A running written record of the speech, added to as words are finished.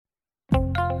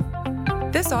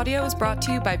This audio is brought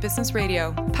to you by Business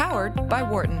Radio, powered by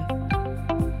Wharton.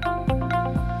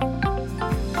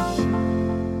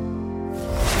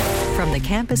 From the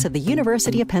campus of the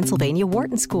University of Pennsylvania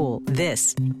Wharton School,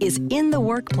 this is In the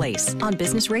Workplace on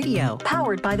Business Radio,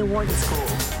 powered by the Wharton School.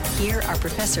 Here are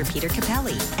Professor Peter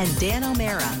Capelli and Dan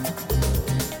O'Mara.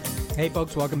 Hey,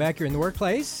 folks, welcome back. You're in the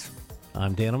Workplace.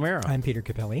 I'm Dan O'Mara. I'm Peter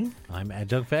Capelli. I'm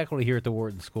adjunct faculty here at the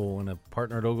Wharton School and a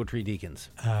partner at Ogletree Deacons.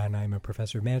 And I'm a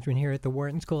professor of management here at the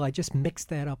Wharton School. I just mixed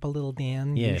that up a little,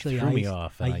 Dan. Yeah, it threw me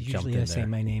off, and I jumped in there. I say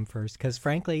my name first because,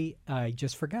 frankly, I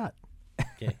just forgot.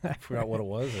 Okay. I forgot what it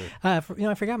was? I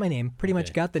forgot my name. Pretty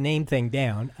much got the name thing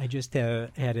down. I just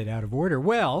had it out of order.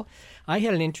 Well, I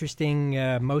had an interesting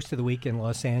most of the week in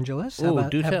Los Angeles. Oh,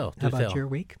 do tell. How about your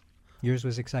week? Yours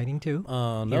was exciting, too?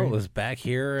 No, it was back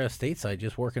here stateside,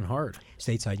 just working hard.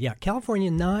 Stateside, yeah. California,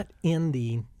 not in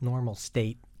the normal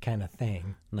state kind of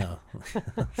thing. No.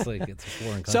 It's like it's a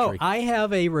foreign country. So I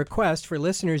have a request for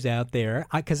listeners out there,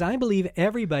 because I believe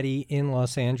everybody in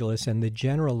Los Angeles and the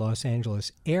general Los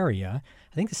Angeles area,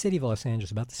 I think the city of Los Angeles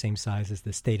is about the same size as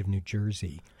the state of New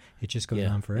Jersey. It just goes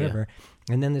on forever.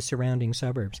 Yeah. And then the surrounding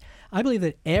suburbs. I believe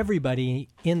that everybody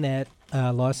in that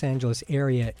Los Angeles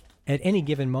area at any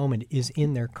given moment is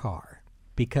in their car,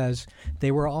 because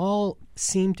they were all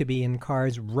seemed to be in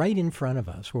cars right in front of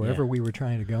us wherever we were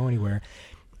trying to go anywhere.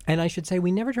 And I should say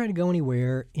we never tried to go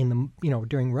anywhere in the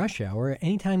during rush hour,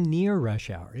 anytime near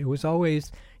rush hour. It was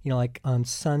always like on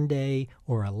Sunday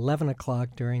or 11 o'clock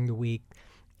during the week,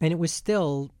 and it was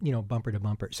still bumper to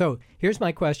bumper. So here's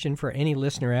my question for any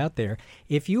listener out there: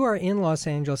 if you are in Los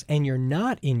Angeles and you're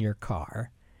not in your car,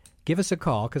 give us a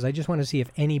call, because I just want to see if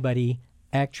anybody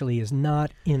actually is not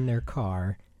in their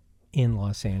car in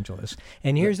Los Angeles.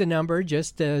 And here's the number,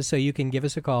 just so you can give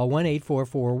us a call,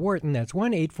 1-844-WHARTON. That's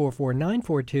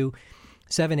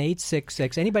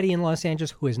 1-844-942-7866. Anybody in Los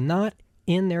Angeles who is not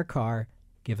in their car,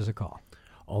 give us a call.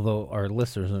 Although our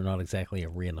listeners are not exactly a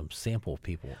random sample of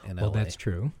people in LA. Well, that's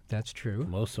true. That's true.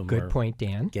 Most of them Good point,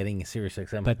 Dan. Getting Sirius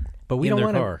XM but we in don't their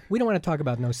want car. We don't want to talk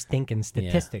about no stinking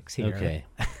statistics here. Okay.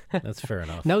 That's fair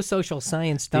enough. No social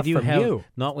science stuff from you.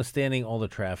 Notwithstanding all the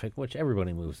traffic, which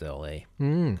everybody moves to LA,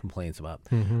 complains about.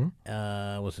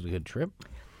 Mm-hmm. Was it a good trip?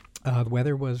 The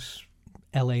weather was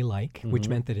LA-like, which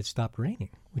meant that it stopped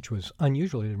raining, which was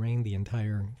unusual. It rained the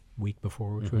entire week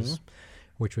before,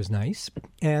 which was nice.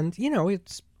 And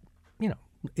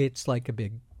it's like a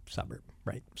big suburb,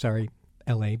 right? Sorry,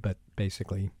 LA, but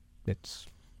basically that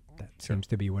seems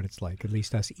to be what it's like. At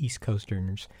least us East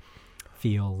Coasters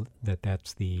feel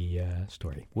that's the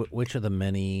story. Which of the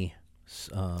many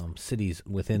cities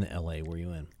within LA were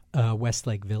you in?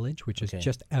 Westlake Village, which is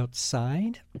just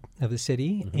outside of the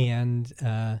city, and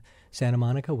Santa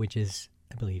Monica, which is,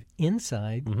 I believe,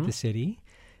 inside the city,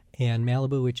 and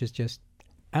Malibu, which is just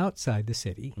outside the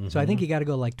city. So I think you got to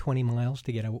go like 20 miles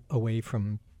to get away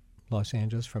from Los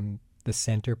Angeles, from the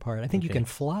center part. I think you can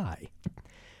fly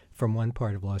from one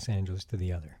part of Los Angeles to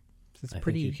the other. So it's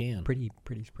pretty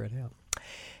spread out.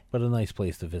 But a nice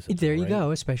place to visit. There you go,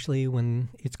 especially when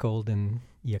it's cold and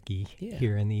yucky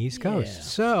here in the East Coast.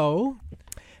 So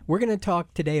we're going to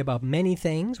talk today about many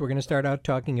things. We're going to start out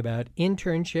talking about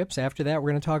internships. After that, we're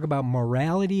going to talk about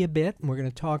morality a bit. And we're going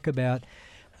to talk about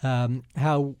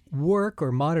how work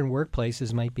or modern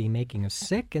workplaces might be making us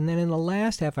sick. And then in the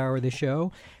last half hour of the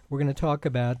show, we're going to talk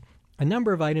about a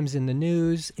number of items in the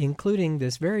news, including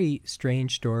this very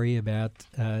strange story about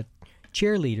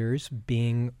cheerleaders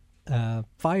being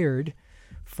fired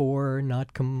for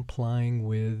not complying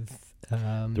with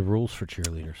the rules for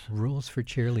cheerleaders. Rules for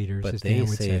cheerleaders, but as they Dan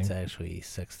would say say. It's actually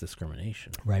sex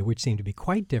discrimination. Right, which seem to be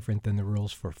quite different than the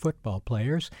rules for football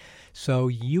players. So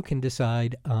you can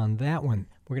decide on that one.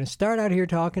 We're going to start out here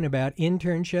talking about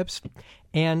internships.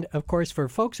 And, of course, for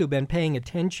folks who've been paying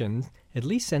attention, at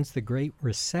least since the Great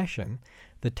Recession,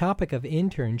 the topic of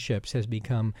internships has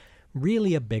become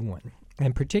really a big one.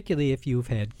 And particularly if you've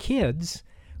had kids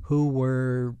who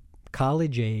were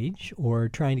college age or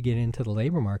trying to get into the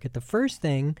labor market, the first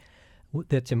thing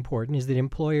that's important is that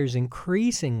employers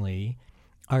increasingly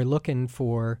are looking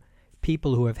for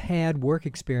people who have had work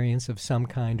experience of some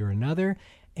kind or another,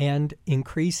 and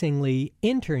increasingly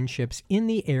internships in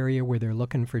the area where they're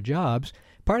looking for jobs.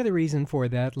 Part of the reason for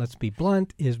that, let's be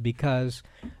blunt, is because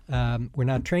we're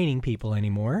not training people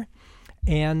anymore.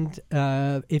 And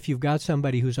if you've got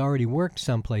somebody who's already worked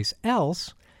someplace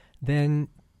else, then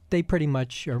they pretty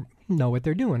much know what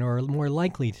they're doing, or are more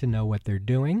likely to know what they're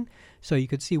doing. So you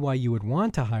could see why you would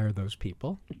want to hire those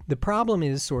people. The problem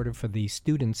is sort of for the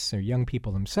students or young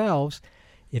people themselves.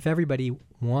 If everybody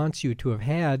wants you to have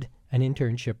had an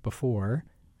internship before,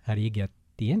 how do you get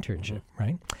the internship,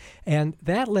 right? And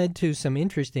that led to some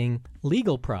interesting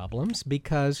legal problems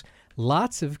because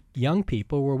lots of young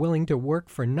people were willing to work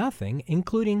for nothing,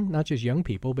 including not just young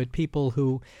people, but people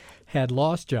who had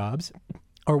lost jobs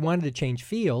or wanted to change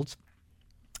fields,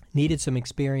 needed some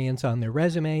experience on their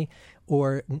resume,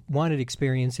 or wanted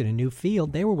experience in a new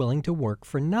field. They were willing to work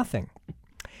for nothing.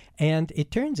 And it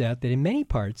turns out that in many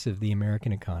parts of the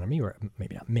American economy, or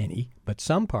maybe not many, but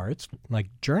some parts, like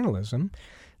journalism,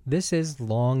 this has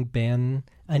long been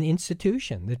an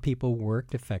institution that people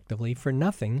worked effectively for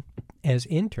nothing as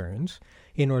interns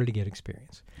in order to get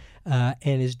experience.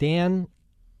 And as Dan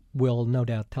will no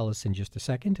doubt tell us in just a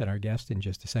second, and our guest in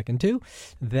just a second too,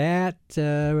 that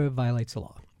violates the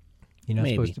law. You're not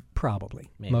supposed to, probably,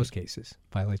 most cases,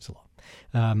 violates the law.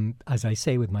 As I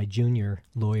say with my junior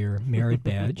lawyer merit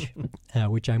badge,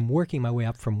 which I'm working my way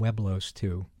up from Weblos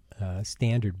to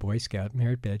standard Boy Scout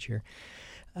merit badge here,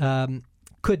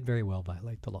 could very well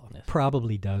violate the law. Yes.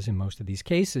 Probably does in most of these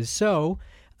cases. So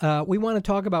we want to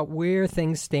talk about where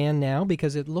things stand now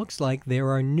because it looks like there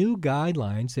are new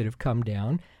guidelines that have come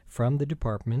down from the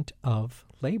Department of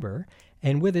Labor.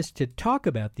 And with us to talk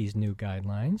about these new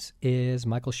guidelines is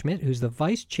Michael Schmidt, who's the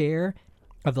vice chair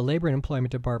of the Labor and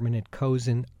Employment Department at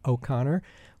Cozen O'Connor,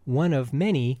 one of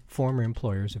many former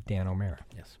employers of Dan O'Meara.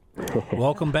 Yes.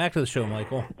 Welcome back to the show,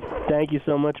 Michael. Thank you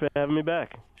so much for having me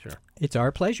back. Sure. It's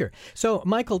our pleasure. So,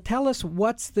 Michael, tell us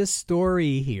what's the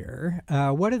story here.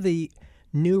 What do the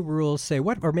new rules say?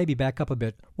 Or maybe back up a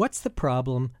bit. What's the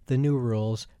problem the new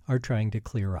rules are trying to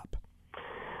clear up?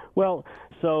 Well,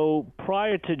 so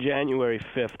prior to January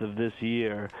 5th of this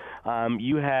year,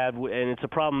 you have, and it's a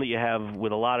problem that you have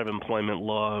with a lot of employment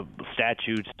law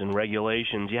statutes and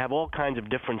regulations, you have all kinds of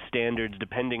different standards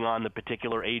depending on the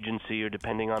particular agency or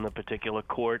depending on the particular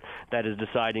court that is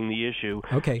deciding the issue.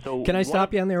 Okay. So can I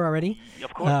stop you on there already?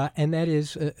 Of course. And that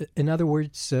is, in other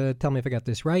words, tell me if I got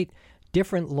this right,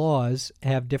 different laws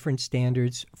have different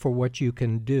standards for what you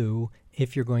can do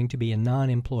if you're going to be a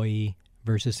non-employee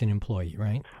versus an employee,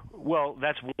 right? Well,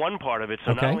 that's one part of it.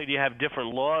 So okay. Not only do you have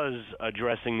different laws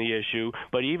addressing the issue,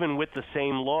 but even with the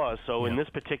same laws. So in this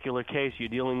particular case, you're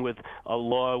dealing with a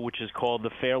law which is called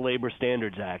the Fair Labor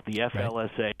Standards Act, the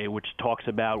FLSA, right, which talks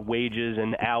about wages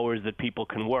and hours that people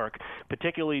can work,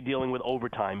 particularly dealing with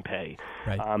overtime pay.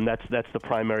 Right. That's the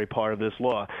primary part of this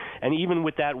law. And even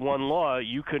with that one law,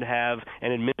 you could have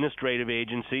an administrative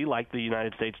agency like the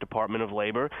United States Department of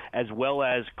Labor, as well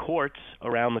as courts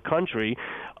around the country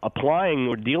applying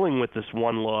or dealing with this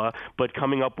one law, but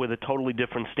coming up with a totally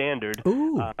different standard.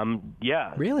 Ooh.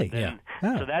 Yeah. Really? And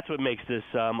so that's what makes this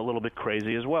a little bit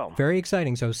crazy as well. Very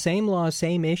exciting. So same law,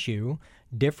 same issue,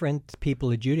 different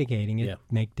people adjudicating it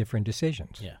make different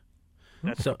decisions. Yeah.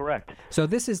 That's correct. So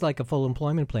this is like a full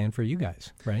employment plan for you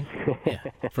guys, right? Yeah.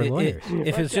 For lawyers.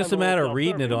 If it's just a matter of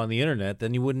reading it on the internet,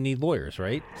 then you wouldn't need lawyers,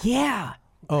 right? Yeah.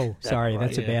 Oh, sorry.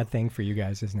 That's a bad thing for you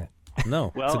guys, isn't it?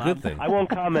 No, well, it's a good thing. I won't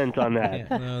comment on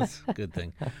that. No, it's a good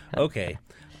thing. Okay.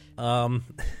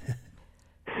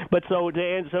 But so to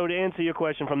answer your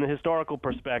question from the historical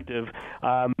perspective,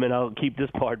 and I'll keep this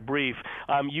part brief,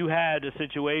 you had a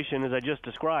situation, as I just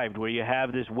described, where you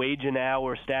have this wage and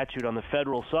hour statute on the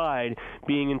federal side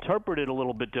being interpreted a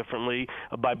little bit differently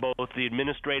by both the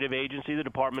administrative agency, the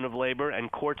Department of Labor, and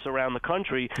courts around the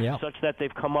country, such that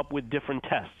they've come up with different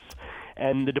tests.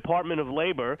 And the Department of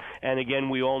Labor, and again,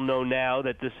 we all know now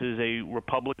that this is a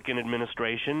Republican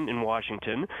administration in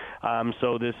Washington,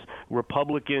 so this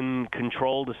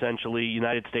Republican-controlled, essentially,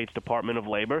 United States Department of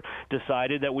Labor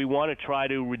decided that we want to try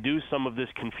to reduce some of this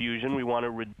confusion. We want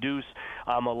to reduce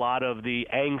a lot of the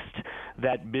angst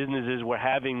that businesses were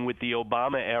having with the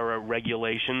Obama-era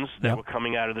regulations that were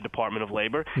coming out of the Department of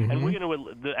Labor. Mm-hmm. And we're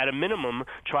going to, at a minimum,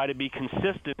 try to be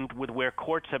consistent with where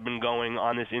courts have been going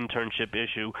on this internship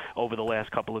issue over the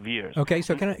last couple of years. Okay,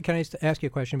 so can I ask you a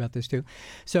question about this too?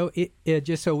 So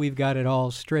just so we've got it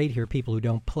all straight here, people who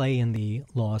don't play in the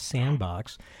law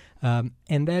sandbox,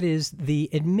 and that is the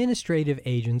administrative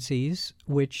agencies,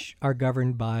 which are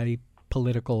governed by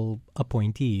political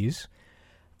appointees,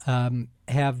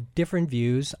 have different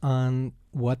views on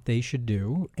what they should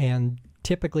do, and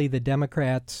typically the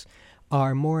Democrats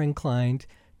are more inclined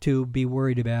to be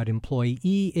worried about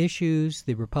employee issues.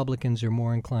 The Republicans are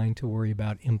more inclined to worry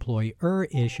about employer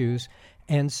issues.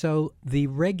 And so the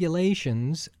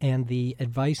regulations and the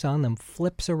advice on them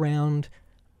flips around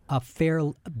a fair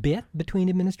bit between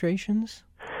administrations?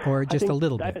 or just a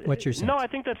little bit? What's your sense? No, I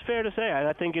think that's fair to say.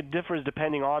 I think it differs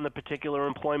depending on the particular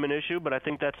employment issue, but I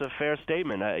think that's a fair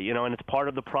statement. And it's part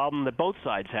of the problem that both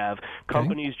sides have.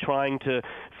 Companies trying to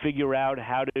figure out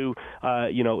how to,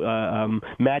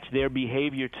 match their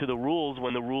behavior to the rules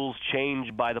when the rules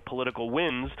change by the political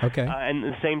winds. Okay. And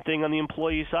the same thing on the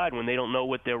employee side when they don't know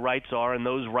what their rights are, and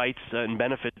those rights and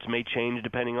benefits may change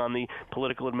depending on the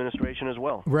political administration as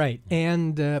well. Right.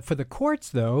 And for the courts,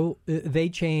 though, they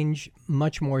change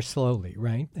much more slowly,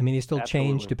 right? I mean, they still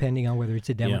change depending on whether it's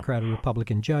a Democrat or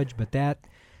Republican judge, but that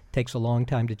takes a long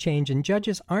time to change, and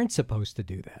judges aren't supposed to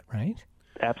do that, right?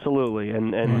 Absolutely,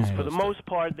 and for the most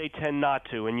part, they tend not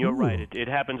to. And you're right; it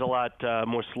happens a lot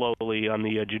more slowly on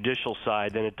the judicial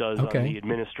side than it does on the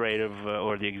administrative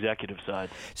or the executive side.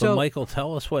 So, Michael,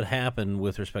 tell us what happened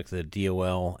with respect to the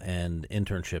DOL and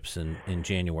internships in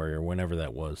January or whenever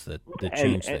that was that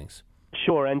changed things.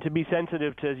 Sure, and to be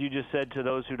sensitive to, as you just said, to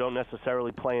those who don't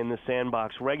necessarily play in this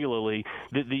sandbox regularly,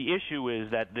 the issue is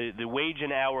that the wage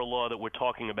and hour law that we're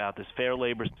talking about, this Fair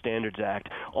Labor Standards Act,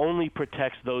 only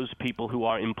protects those people who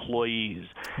are employees.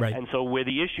 Right. And so where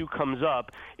the issue comes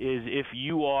up is if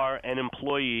you are an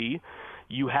employee,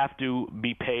 you have to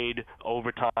be paid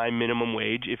overtime minimum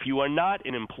wage. If you are not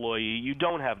an employee, you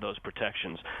don't have those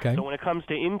protections. Okay. So when it comes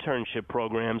to internship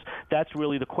programs, that's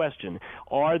really the question.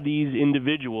 Are these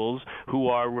individuals who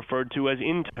are referred to as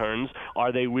interns,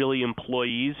 are they really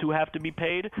employees who have to be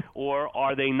paid, or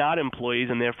are they not employees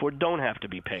and therefore don't have to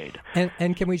be paid?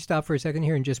 And can we stop for a second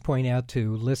here and just point out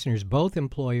to listeners, both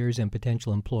employers and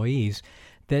potential employees,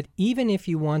 that even if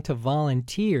you want to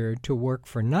volunteer to work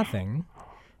for nothing,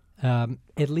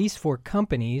 at least for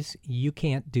companies, you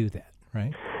can't do that,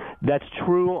 right? That's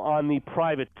true on the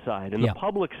private side. And the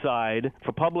public side,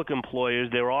 for public employers,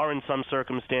 there are in some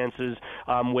circumstances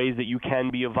ways that you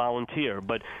can be a volunteer.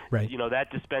 But,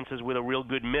 that dispenses with a real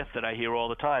good myth that I hear all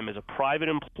the time. As a private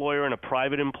employer and a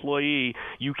private employee,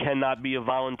 you cannot be a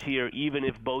volunteer even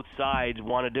if both sides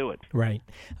want to do it. Right.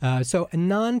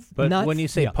 But when you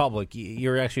say public,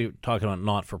 you're actually talking about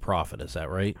not-for-profit, is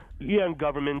that right? Yeah, and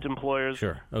government employers.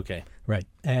 Sure. Okay. Right.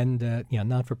 And,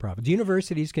 not-for-profit.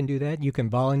 Universities can do that. You can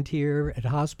volunteer at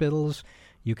hospitals.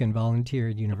 You can volunteer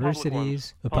at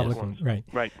universities. The public ones. Right.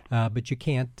 Right. But you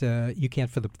can't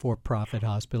for the for-profit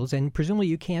hospitals, and presumably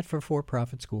you can't for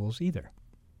for-profit schools either.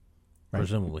 Right?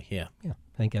 Presumably, yeah. Yeah,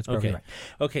 I think that's probably right.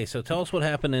 Okay, so tell us what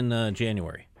happened in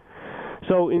January.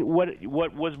 So what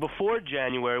was before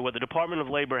January, what the Department of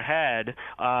Labor had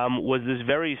was this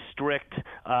very strict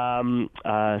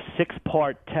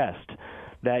six-part test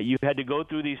that you had to go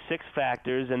through these 6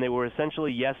 factors, and they were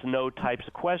essentially yes-no types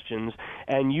of questions,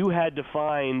 and you had to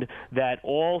find that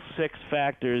all 6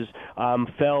 factors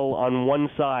fell on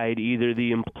one side, either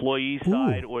the employee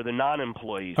side or the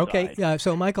non-employee side. Okay,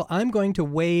 so Michael, I'm going to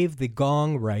wave the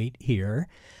gong right here.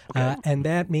 Okay. And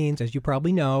that means, as you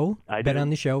probably know, I've been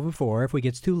on the show before, if we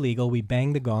get too legal, we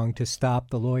bang the gong to stop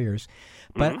the lawyers.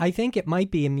 But I think it might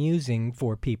be amusing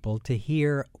for people to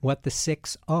hear what the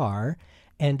 6 are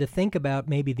and to think about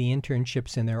maybe the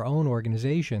internships in their own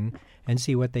organization and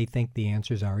see what they think the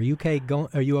answers are. Are you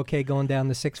okay going down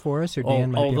the 6 for us, or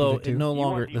Dan might be able to it no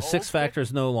longer the 6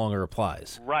 factors no longer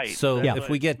applies. Right. So if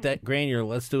we get that granular,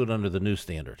 let's do it under the new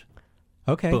standard.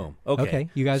 Okay. Boom. Okay.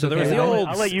 You guys. So okay? there was the old.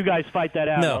 I'll let you guys fight that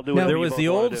out. No, there was the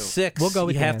old 6. We'll go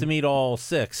with you have to meet all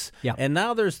 6. Yeah. And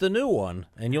now there's the new one,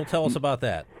 and you'll tell us about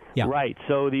that. Yeah. Right.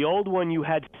 So the old one, you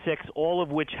had 6, all of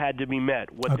which had to be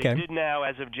met. What Okay. they did now,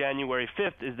 as of January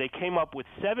 5th, is they came up with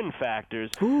 7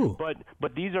 factors. Ooh.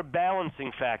 But these are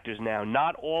balancing factors now.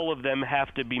 Not all of them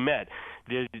have to be met.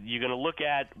 You're going to look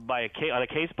at on a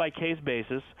case-by-case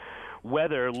basis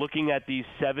whether, looking at these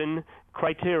 7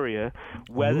 criteria,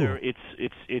 whether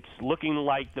it's looking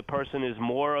like the person is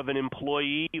more of an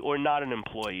employee or not an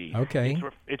employee. Okay.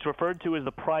 It's referred to as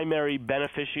the primary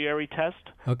beneficiary test.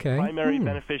 Okay. Primary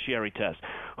beneficiary test.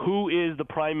 Who is the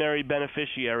primary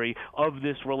beneficiary of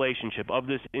this relationship, of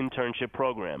this internship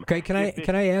program? Okay. Can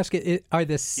I ask? Are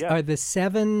the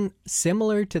 7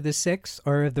 similar to the 6,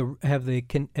 or have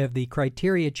the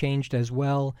criteria changed as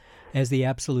well as the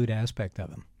absolute aspect of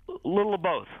them? Little of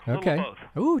both. Okay. Little of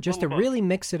both. Ooh, just to really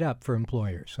mix it up for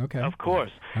employers. Okay. Of course.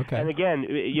 Okay. And again,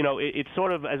 it's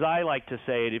sort of, as I like to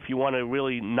say it, if you want to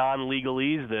really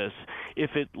non-legalese this,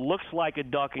 if it looks like a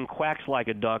duck and quacks like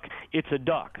a duck, it's a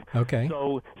duck. Okay.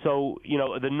 So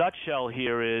the nutshell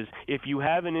here is, if you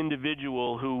have an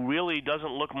individual who really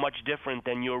doesn't look much different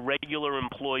than your regular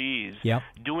employees,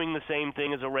 doing the same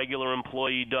thing as a regular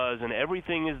employee does, and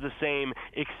everything is the same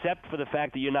except for the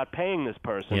fact that you're not paying this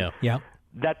person. Yeah.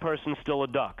 that person's still a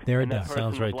duck. They're a and duck. That person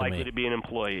Sounds right is to likely me. to be an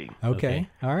employee. Okay.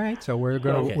 All right. So we're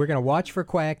gonna watch for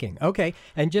quacking. Okay.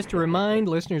 And just to remind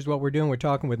listeners what we're doing, we're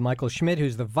talking with Michael Schmidt,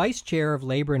 who's the Vice Chair of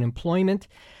Labor and Employment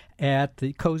at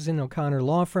the Cozen O'Connor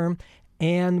Law Firm.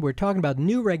 And we're talking about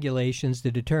new regulations to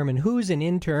determine who's an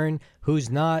intern, who's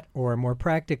not, or more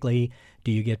practically,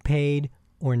 do you get paid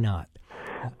or not?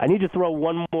 I need to throw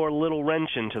one more little wrench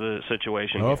into the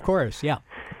situation. Oh, here. of course, yeah.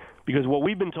 Because what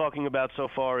we've been talking about so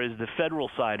far is the federal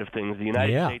side of things, the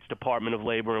United States Department of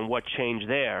Labor and what changed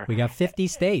there. We got 50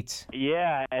 states.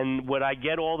 Yeah, and what I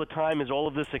get all the time is all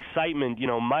of this excitement. You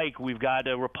know, Mike, we've got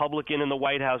a Republican in the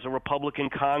White House, a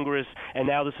Republican Congress, and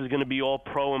now this is going to be all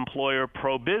pro-employer,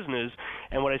 pro-business.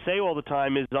 And what I say all the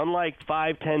time is, unlike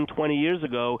 5, 10, 20 years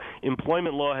ago,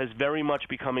 employment law has very much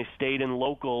become a state and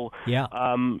local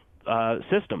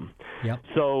system. Yep.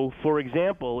 So, for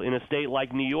example, in a state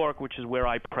like New York, which is where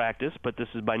I practice, but this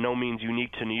is by no means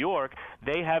unique to New York,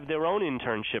 they have their own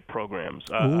internship programs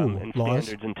and laws?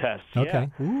 standards and tests.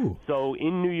 Okay. Yeah. Ooh. So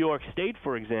in New York State,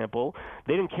 for example,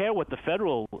 they didn't care what the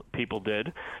federal people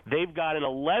did. They've got an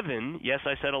 11, yes,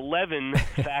 I said 11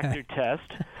 factor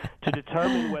test to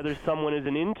determine whether someone is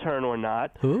an intern or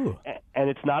not. Ooh. And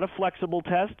it's not a flexible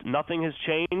test. Nothing has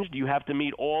changed. You have to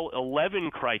meet all 11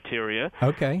 criteria.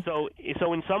 Okay. So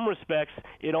in some respects,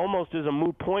 it almost is a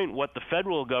moot point what the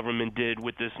federal government did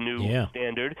with this new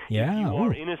standard. Yeah. If you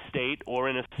are in a state or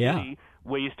in a city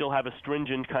where you still have a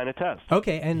stringent kind of test.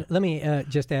 Okay, and let me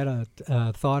just add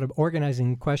a thought of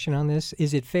organizing question on this.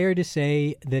 Is it fair to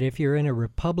say that if you're in a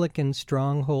Republican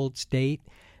stronghold state,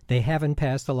 they haven't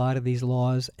passed a lot of these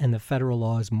laws, and the federal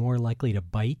law is more likely to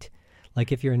bite?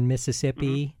 Like if you're in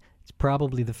Mississippi, it's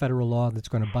probably the federal law that's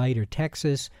going to bite, or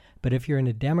Texas. But if you're in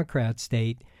a Democrat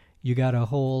state, you got a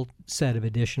whole set of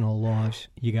additional laws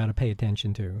you got to pay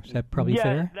attention to. Is that probably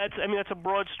fair? Yeah, that's a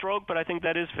broad stroke, but I think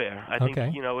that is fair. I think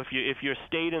if your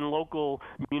state and local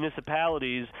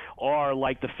municipalities are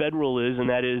like the federal is, and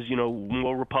that is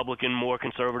more Republican, more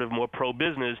conservative, more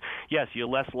pro-business, yes, you're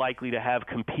less likely to have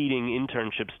competing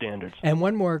internship standards. And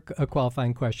one more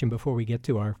qualifying question before we get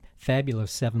to our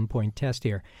fabulous 7-point test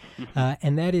here,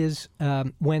 and that is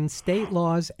when state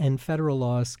laws and federal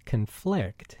laws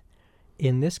conflict.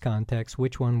 In this context,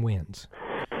 which one wins?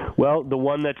 Well, the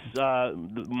one that's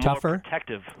more tougher,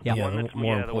 protective. Yeah, the one that's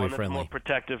more the one employee-friendly. that's more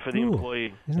protective for the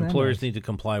employee. Employers need to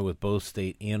comply with both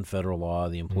state and federal law.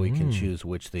 The employee can choose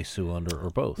which they sue under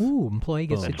or both. Ooh, employee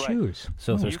gets to That's choose. Right.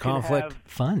 So if there's conflict,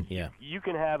 fun. Yeah. You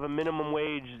can have a minimum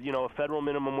wage, a federal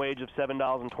minimum wage of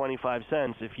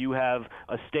 $7.25. If you have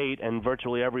a state, and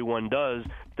virtually everyone does,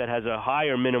 that has a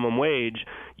higher minimum wage,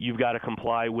 you've got to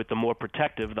comply with the more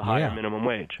protective, the higher minimum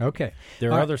wage. Okay.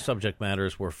 There are other subject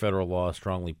matters where federal law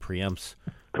strongly preempts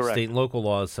state and local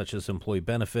laws, such as employee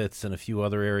benefits and a few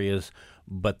other areas,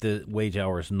 but the wage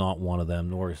hour is not one of them,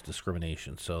 nor is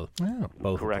discrimination. So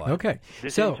both apply. Okay.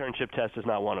 This so, internship test is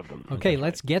not one of them. Okay,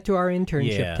 let's get to our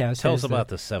internship test. Tell us about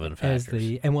the 7 factors.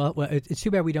 It's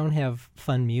too bad we don't have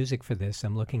fun music for this.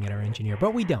 I'm looking at our engineer,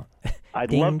 but we don't.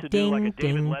 I'd love to do like a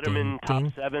David Letterman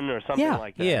top 7 or something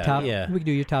like that. We can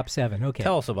do your top 7. Okay.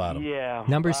 Tell us about them. Yeah.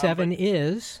 Number 7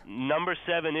 is? Number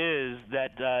 7 is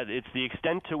that it's the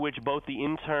extent to which both the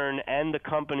intern and the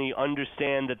company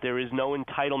understand that there is no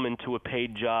entitlement to a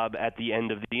paid job at the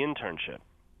end of the internship.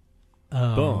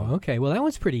 Oh, Boom. Okay. Well, that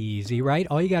one's pretty easy, right?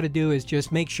 All you got to do is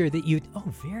just make sure that you... Oh,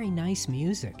 very nice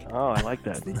music. Oh, I like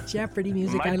that. It's the Jeopardy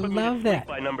music. I Might put me to love sleep that.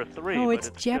 By number 3. Oh, but it's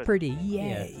Jeopardy. good.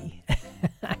 Yay.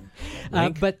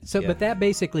 But that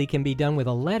basically can be done with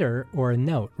a letter or a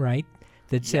note, right?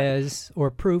 That says, or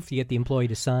proof, to get the employee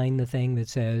to sign the thing that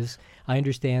says, I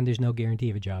understand there's no guarantee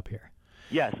of a job here.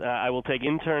 Yes, I will take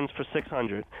interns for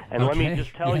 $600. And let me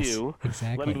just tell you,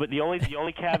 exactly. But the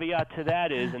only caveat to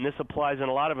that is, and this applies in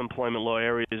a lot of employment law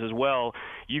areas as well,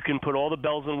 you can put all the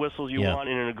bells and whistles you want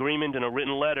in an agreement, in a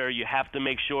written letter. You have to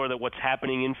make sure that what's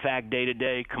happening, in fact, day to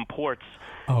day, comports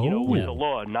with the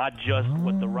law, not just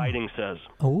what the writing says.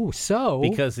 Oh, so...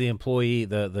 Because the employee,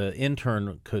 the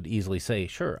intern could easily say,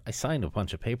 sure, I signed a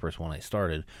bunch of papers when I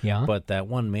started, but that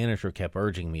one manager kept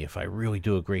urging me, if I really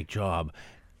do a great job,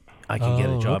 I can get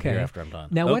a job here after I'm done.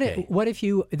 Now, what if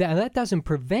you... That doesn't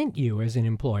prevent you as an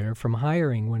employer from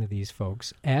hiring one of these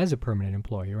folks as a permanent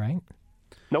employee, right?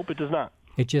 Nope, it does not.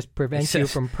 It just prevents you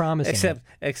from promising.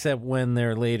 Except when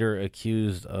they're later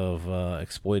accused of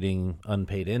exploiting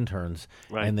unpaid interns,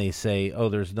 and they say, oh,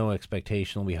 there's no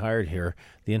expectation they'll be hired here,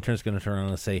 the intern's going to turn around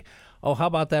and say, oh, how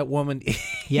about that woman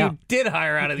you did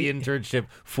hire out of the internship,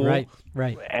 fool?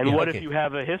 Right. And what if you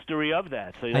have a history of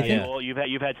that? So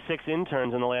you've had 6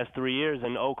 interns in the last 3 years,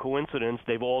 and coincidence,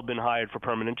 they've all been hired for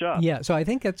permanent jobs. Yeah, so I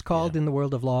think that's called in the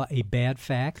world of law a bad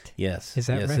fact. Yes. Is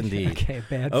that yes, right? indeed. Okay, a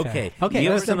bad fact. Okay,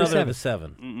 give us number another 7. of the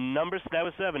 7. That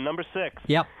was 7. Number 6.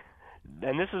 Yep.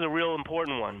 And this is a real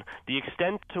important one. The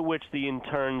extent to which the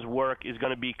intern's work is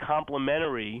going to be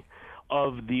complementary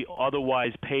of the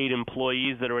otherwise paid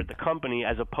employees that are at the company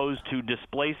as opposed to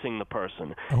displacing the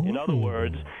person. In other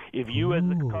words, if you as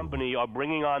the company are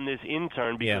bringing on this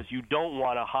intern because you don't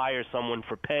want to hire someone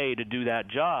for pay to do that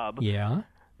job,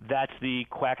 that's the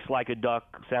quacks like a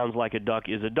duck, sounds like a duck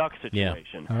is a duck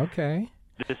situation. Okay.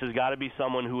 This has got to be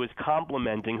someone who is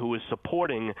complementing, who is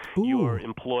supporting your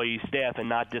employee staff and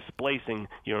not displacing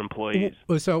your employees.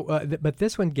 So, but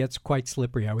this one gets quite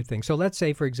slippery, I would think. So let's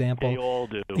say, for example... They all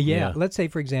do. Yeah, let's say,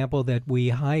 for example, that we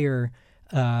hire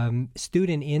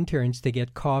student interns to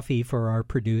get coffee for our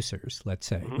producers, let's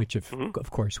say, which, of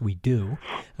course, we do.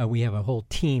 We have a whole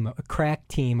team, a crack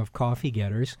team of coffee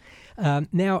getters.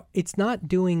 Now, it's not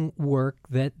doing work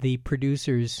that the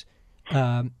producers...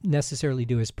 necessarily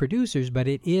do as producers, but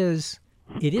it is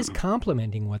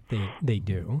complementing what they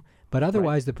do. But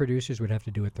otherwise, the producers would have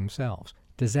to do it themselves.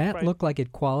 Does that look like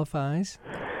it qualifies?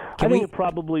 I think it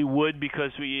probably would,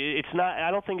 because it's not.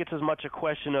 I don't think it's as much a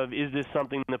question of is this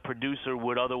something the producer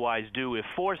would otherwise do if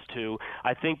forced to.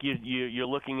 I think you're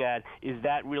looking at, is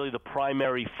that really the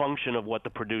primary function of what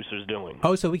the producer's doing?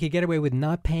 Oh, so we could get away with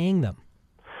not paying them.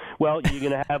 Well, you're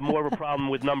going to have more of a problem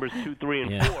with numbers 2, 3,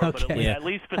 and 4. Okay. But at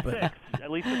least for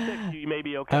 6, you may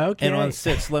be okay. And on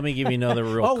 6, let me give you another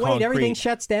real concrete... concrete... everything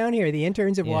shuts down here. The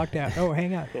interns have walked out. Oh,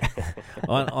 hang on.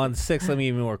 on 6, let me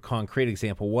give you a more concrete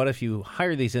example. What if you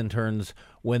hire these interns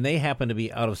when they happen to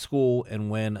be out of school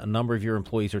and when a number of your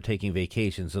employees are taking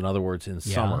vacations, in other words, in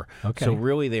summer? Okay. So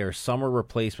really they are summer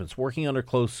replacements, working under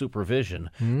close supervision,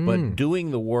 but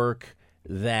doing the work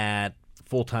that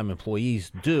full-time employees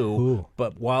do,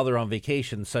 but while they're on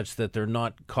vacation, such that they're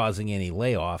not causing any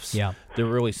layoffs. They're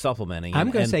really supplementing.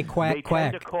 I'm going to say quack. They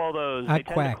tend to call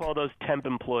those temp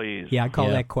employees. Yeah, I call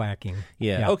that quacking.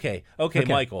 Yeah. Okay,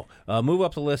 Michael. Move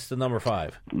up the list to number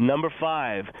 5. Number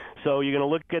 5. So you're going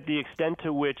to look at the extent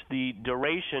to which the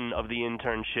duration of the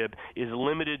internship is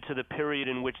limited to the period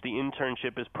in which the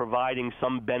internship is providing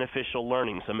some beneficial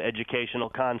learning, some educational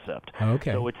concept.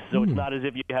 Okay. So it's not as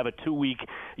if you have a 2-week,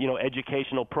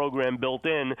 educational program built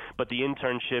in, but the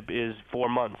internship is 4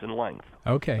 months in length.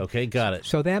 Okay, got it.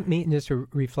 So that means, just to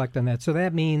reflect on that, so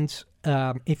that means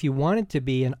if you want it to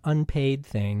be an unpaid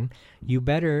thing, you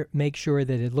better make sure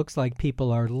that it looks like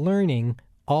people are learning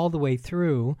all the way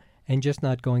through and just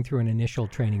not going through an initial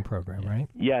training program, right?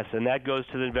 Yes, and that goes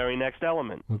to the very next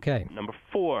element. Okay. Number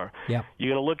 4, you're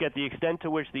going to look at the extent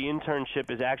to which the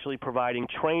internship is actually providing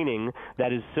training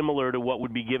that is similar to what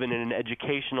would be given in an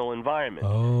educational environment.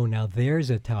 Oh, now there's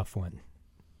a tough one.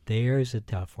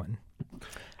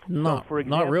 Not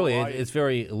really. It's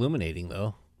very illuminating,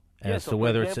 though, as to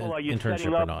whether it's an internship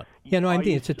or not. Yeah, no, I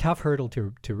think it's a tough hurdle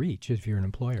to reach if you're an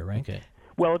employer, right? Okay.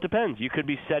 Well, it depends. You could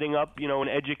be setting up, an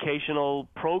educational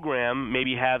program,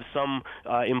 maybe have some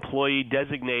employee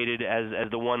designated as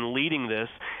the one leading this,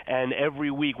 and every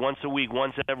week, once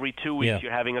every 2 weeks,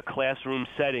 you're having a classroom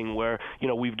setting where,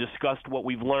 we've discussed what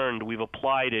we've learned, we've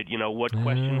applied it, what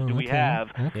questions do we have.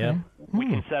 Okay. We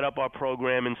can set up our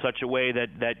program in such a way that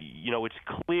it's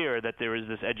clear that there is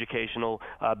this educational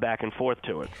back and forth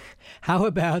to it. How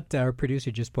about, our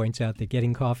producer just points out that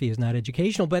getting coffee is not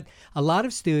educational, but a lot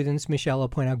of students, Michelle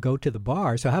will point out, go to the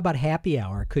bar. So how about happy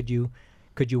hour? Could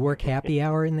you work happy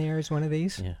hour in there as one of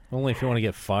these? Yeah, only if you want to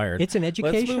get fired. It's an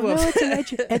educational. No,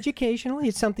 it's an educational.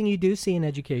 It's something you do see in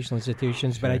educational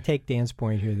institutions. But I take Dan's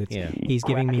point here that he's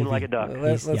giving me like a duck.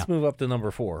 Let's move up to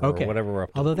number 4 or whatever we're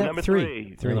up to. Although that number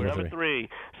 3. Number 3.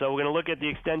 So we're going to look at the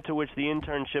extent to which the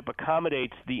internship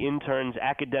accommodates the intern's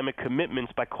academic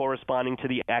commitments by corresponding to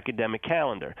the academic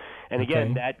calendar. And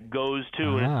again, that goes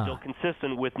to, and it's still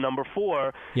consistent with number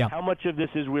 4, how much of this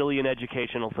is really an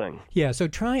educational thing? Yeah, so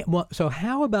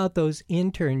how about those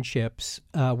internships,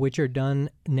 which are done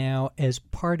now as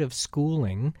part of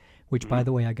schooling, which, by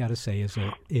the way, I got to say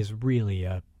is really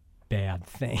a bad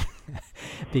thing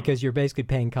because you're basically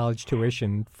paying college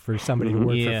tuition for somebody to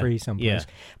work for free someplace.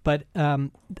 But how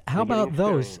about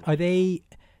those? Are they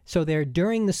so they're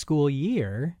during the school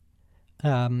year?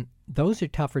 Those are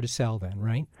tougher to sell then,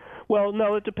 right? Well,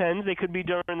 no, it depends. They could be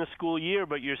during the school year,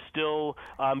 but you're still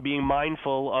being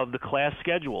mindful of the class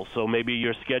schedule. So maybe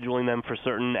you're scheduling them for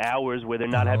certain hours where they're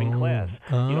not having class.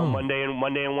 Monday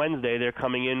and Wednesday they're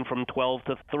coming in from 12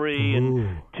 to 3,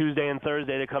 and Tuesday and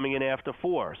Thursday they're coming in after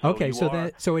 4.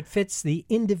 So so it fits the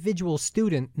individual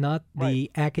student, not the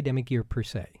academic year per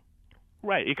se.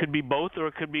 Right. It could be both, or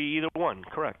it could be either one.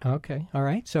 Correct. Okay. All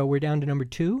right. So we're down to number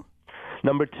 2.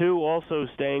 Number 2, also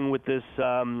staying with this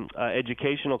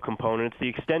educational component, it's the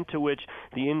extent to which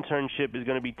the internship is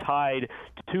going to be tied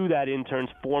to that intern's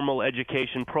formal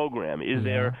education program. Is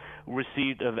there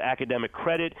receipt of academic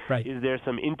credit? Right. Is there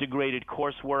some integrated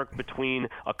coursework between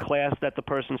a class that the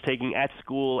person's taking at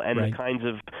school and the kinds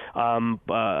of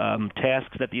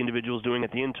tasks that the individual is doing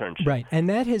at the internship? Right, and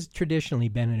that has traditionally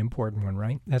been an important one,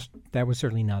 right? That was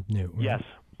certainly not new. Right? Yes.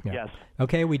 Yeah. Yes.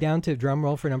 Okay, we down to drum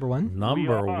roll for number 1?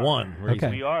 Number 1. Okay.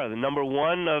 We are. The number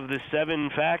 1 of the 7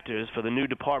 factors for the new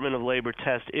Department of Labor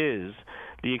test is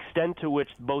the extent to which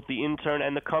both the intern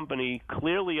and the company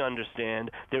clearly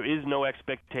understand there is no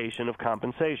expectation of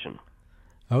compensation.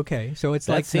 Okay, so it's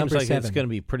that like seems number like 7. It's going to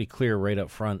be pretty clear right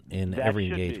up front in every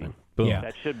engagement. Boom. Yeah.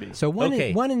 That should be. So 1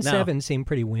 and now, 7 seem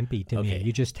pretty wimpy to me.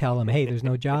 You just tell them, hey, there's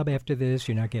no job after this,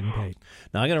 you're not getting paid.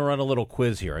 Now I'm going to run a little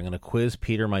quiz here. I'm going to quiz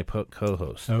Peter, my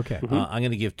co-host. Okay. I'm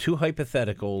going to give 2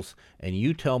 hypotheticals, and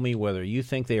you tell me whether you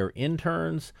think they are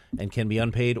interns and can be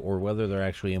unpaid or whether they're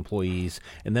actually employees.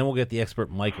 And then we'll get the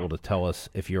expert Michael to tell us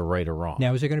if you're right or wrong.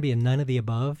 Now, is there going to be a none of the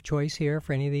above choice here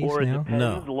for any of these Or it now? depends.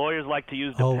 No. The lawyers like to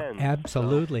use depends. Oh,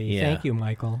 absolutely. So. Yeah. Thank you,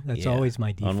 Michael. That's always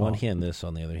my default. On one hand, this.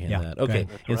 On the other hand, Yeah, that. go Okay. ahead.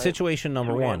 In situation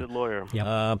number 1. Lawyer.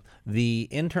 Yep. The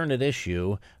intern at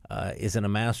issue is in a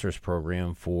master's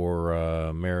program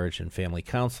for marriage and family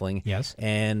counseling. Yes.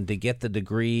 And to get the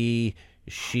degree,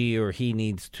 she or he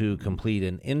needs to complete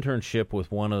an internship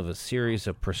with one of a series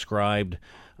of prescribed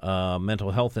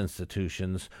mental health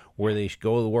institutions where they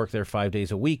go to work there 5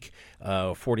 days a week,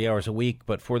 40 hours a week.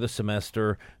 But for the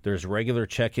semester, there's regular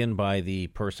check-in by the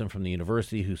person from the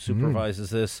university who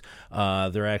supervises this.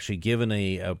 They're actually given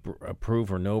a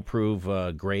approve or no approve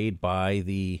grade by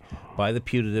the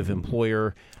putative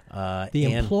employer.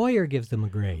 The employer gives them a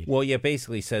grade. Well, yeah,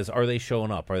 basically says, are they showing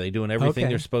up? Are they doing everything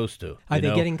they're supposed to? Are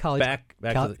they getting college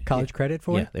college credit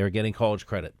for it? Yeah, they're getting college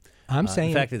credit. I'm saying,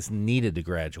 in fact, it's needed to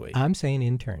graduate. I'm saying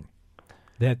intern.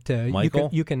 That Michael?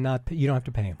 you don't have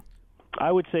to pay him.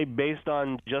 I would say, based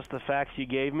on just the facts you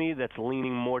gave me, that's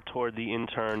leaning more toward the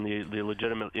intern, the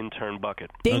legitimate intern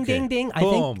bucket. Ding, ding, ding!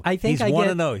 Boom. I think He's I want get.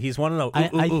 to know. He's want to know.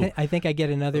 I think I get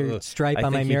another stripe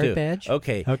on my merit badge.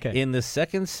 Okay. Okay. In the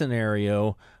second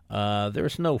scenario,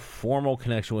 there's no formal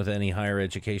connection with any higher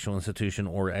educational institution,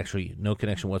 or actually no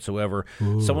connection whatsoever.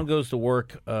 Someone goes to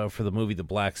work for the movie The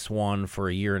Black Swan for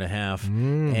a year and a half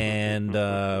and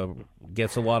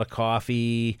gets a lot of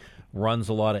coffee, runs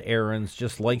a lot of errands,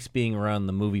 just likes being around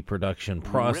the movie production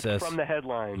process. Ripped from the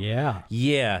headline. Yeah.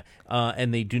 Yeah.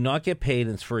 And they do not get paid.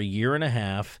 And it's for a year and a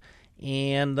half.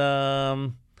 And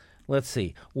let's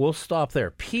see. We'll stop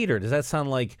there. Peter, does that sound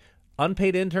like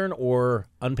unpaid intern or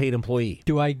unpaid employee?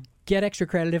 Do I get extra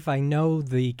credit if I know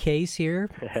the case here?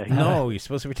 No, you're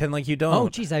supposed to pretend like you don't. Oh,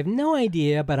 geez, I have no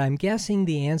idea, but I'm guessing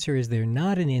the answer is they're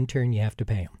not an intern. You have to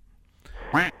pay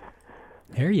them.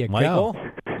 There you Michael?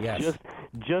 go. Yes.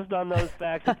 Just on those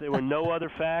facts, if there were no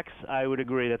other facts, I would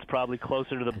agree. That's probably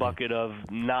closer to the bucket of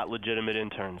not legitimate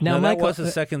interns. Now, that Michael, was a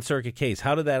Second Circuit case.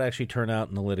 How did that actually turn out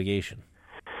in the litigation?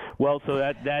 Well, so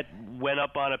that went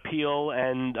up on appeal,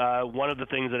 and one of the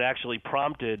things that actually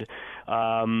prompted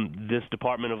this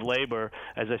Department of Labor,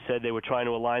 as I said, they were trying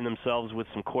to align themselves with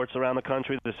some courts around the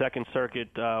country. The Second Circuit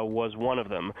was one of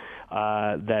them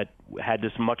that had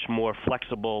this much more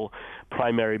flexible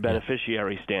primary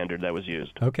beneficiary standard that was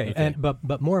used. Okay. And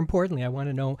but more importantly, I want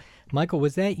to know, Michael,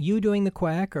 was that you doing the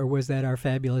quack, or was that our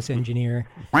fabulous engineer?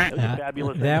 That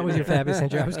was your fabulous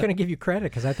engineer. I was going to give you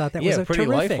credit because I thought that was a pretty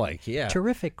lifelike. Yeah,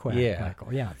 terrific quack, Yeah.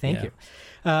 Michael. Yeah, thank you.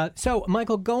 So,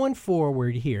 Michael, going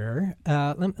forward here,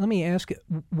 let me ask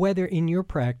whether in your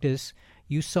practice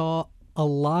you saw a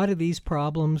lot of these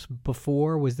problems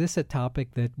before. Was this a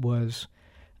topic that was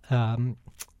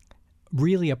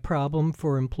really a problem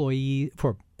for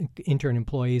intern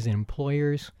employees and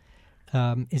employers?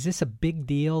 Is this a big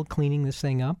deal, cleaning this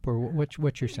thing up, or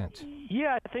what's your sense?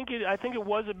 Yeah, I think it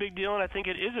was a big deal, and I think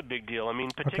it is a big deal. I mean,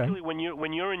 particularly when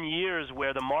you're in years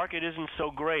where the market isn't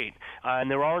so great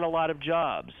and there aren't a lot of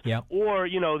jobs. Yep. Or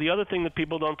the other thing that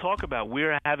people don't talk about,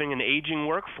 we're having an aging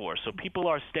workforce, so people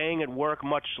are staying at work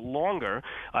much longer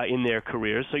in their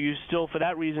careers. So you still, for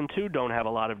that reason too, don't have a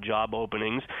lot of job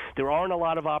openings. There aren't a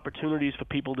lot of opportunities for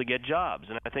people to get jobs.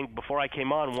 And I think before I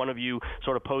came on, one of you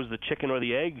sort of posed the chicken or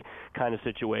the egg kind of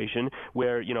situation,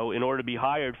 where in order to be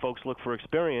hired, folks look for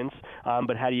experience.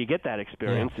 But how do you get that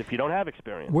experience if you don't have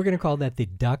experience? We're going to call that the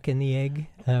duck in the egg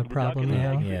problem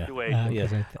now.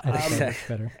 Situation. I think that's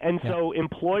better. And so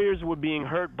employers were being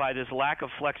hurt by this lack of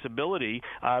flexibility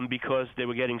because they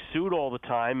were getting sued all the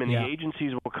time, and the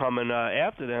agencies were coming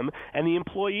after them, and the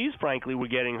employees, frankly, were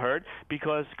getting hurt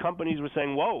because companies were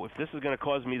saying, whoa, if this is going to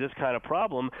cause me this kind of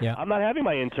problem, I'm not having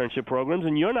my internship programs,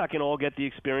 and you're not going to all get the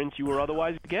experience you were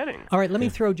otherwise getting. All right, let me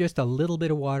throw just a little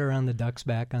bit of water on the duck's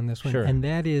back on this one, and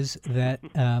that is that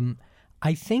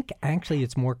I think actually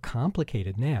it's more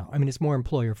complicated now. I mean, it's more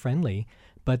employer-friendly,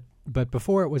 but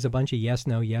before it was a bunch of yes,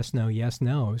 no, yes, no, yes,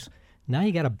 no's. Now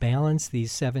you got to balance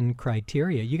these 7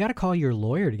 criteria. You got to call your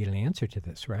lawyer to get an answer to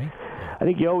this, right? I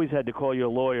think you always had to call your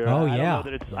lawyer. Oh, I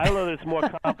don't know that it's more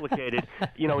complicated.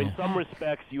 In some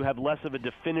respects, you have less of a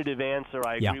definitive answer.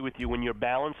 I agree with you when you're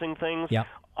balancing things. Yeah.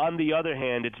 On the other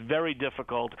hand, it's very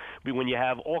difficult when you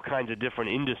have all kinds of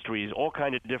different industries, all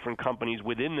kinds of different companies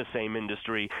within the same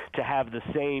industry, to have the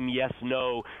same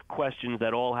yes-no questions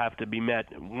that all have to be met.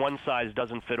 One size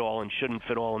doesn't fit all and shouldn't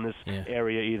fit all in this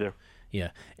area either.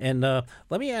 Yeah. And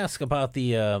let me ask about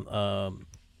the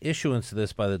issuance of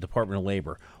this by the Department of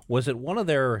Labor. Was it one of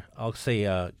their, I'll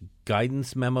say,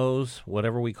 guidance memos,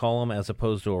 whatever we call them, as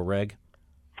opposed to a reg?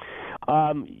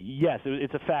 Yes,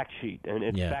 it's a fact sheet, and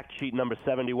it's fact sheet number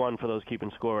 71 for those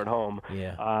keeping score at home.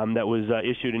 That was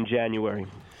issued in January.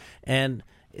 And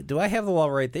do I have the law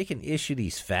right? They can issue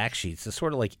these fact sheets. It's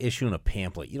sort of like issuing a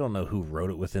pamphlet. You don't know who wrote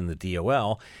it within the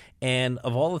DOL. And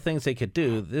of all the things they could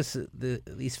do,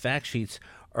 these fact sheets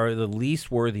are the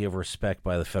least worthy of respect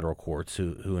by the federal courts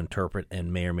who interpret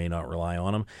and may or may not rely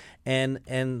on them.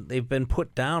 And they've been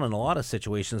put down in a lot of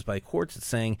situations by courts that's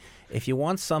saying, if you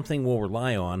want something we'll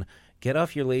rely on, get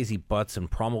off your lazy butts and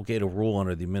promulgate a rule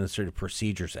under the Administrative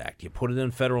Procedures Act. You put it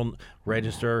in Federal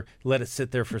Register, let it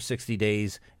sit there for 60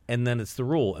 days, and then it's the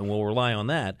rule, and we'll rely on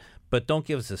that. But don't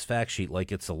give us this fact sheet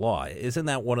like it's a law. Isn't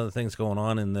that one of the things going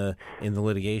on in the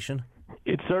litigation?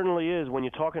 It certainly is when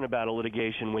you're talking about a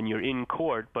litigation, when you're in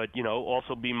court, but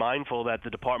also be mindful that the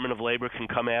Department of Labor can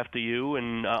come after you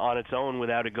and on its own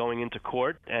without it going into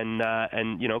court, and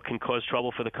can cause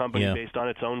trouble for the company based on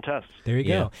its own tests. There you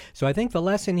go. So I think the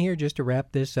lesson here, just to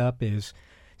wrap this up, is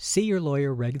see your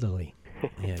lawyer regularly.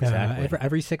 Yeah, exactly.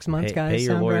 Every 6 months, guys. Pay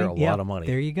your lawyer a lot of money.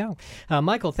 There you go.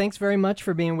 Michael, thanks very much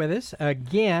for being with us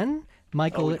again.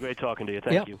 Michael, always great talking to you.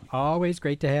 Thank you. Always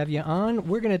great to have you on.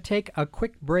 We're going to take a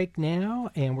quick break now,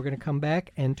 and we're going to come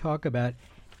back and talk about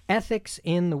ethics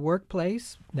in the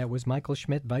workplace. That was Michael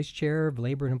Schmidt, Vice Chair of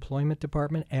Labor and Employment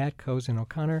Department at Cozen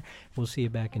O'Connor. We'll see you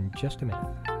back in just a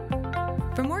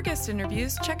minute. For more guest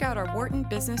interviews, check out our Wharton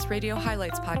Business Radio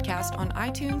Highlights podcast on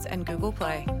iTunes and Google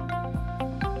Play.